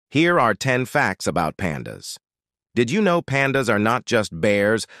Here are 10 facts about pandas. Did you know pandas are not just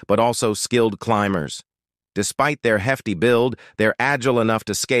bears, but also skilled climbers? Despite their hefty build, they're agile enough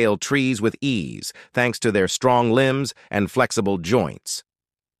to scale trees with ease, thanks to their strong limbs and flexible joints.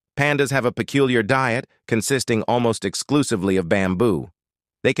 Pandas have a peculiar diet, consisting almost exclusively of bamboo.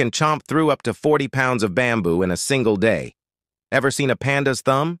 They can chomp through up to 40 pounds of bamboo in a single day. Ever seen a panda's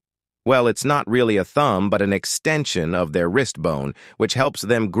thumb? Well, it's not really a thumb, but an extension of their wrist bone, which helps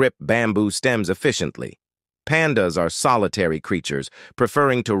them grip bamboo stems efficiently. Pandas are solitary creatures,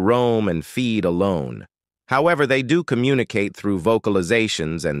 preferring to roam and feed alone. However, they do communicate through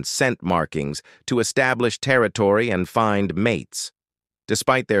vocalizations and scent markings to establish territory and find mates.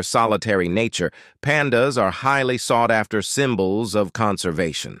 Despite their solitary nature, pandas are highly sought-after symbols of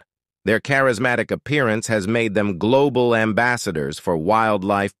conservation. Their charismatic appearance has made them global ambassadors for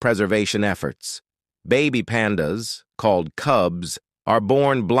wildlife preservation efforts. Baby pandas, called cubs, are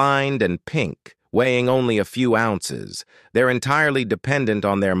born blind and pink, weighing only a few ounces. They're entirely dependent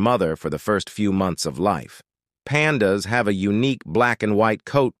on their mother for the first few months of life. Pandas have a unique black and white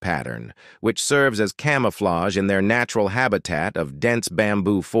coat pattern, which serves as camouflage in their natural habitat of dense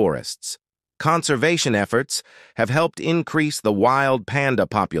bamboo forests. Conservation efforts have helped increase the wild panda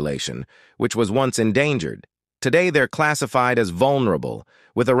population, which was once endangered. Today they're classified as vulnerable,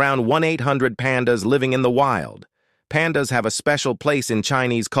 with around 1-800 pandas living in the wild. Pandas have a special place in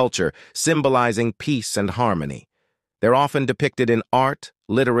Chinese culture, symbolizing peace and harmony. They're often depicted in art,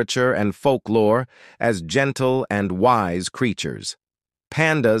 literature, and folklore as gentle and wise creatures.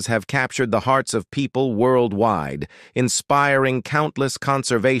 Pandas have captured the hearts of people worldwide, inspiring countless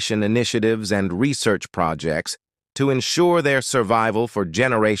conservation initiatives and research projects to ensure their survival for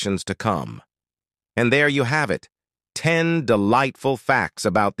generations to come. And there you have it, 10 delightful facts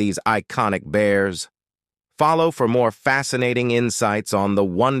about these iconic bears. Follow for more fascinating insights on the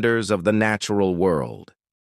wonders of the natural world.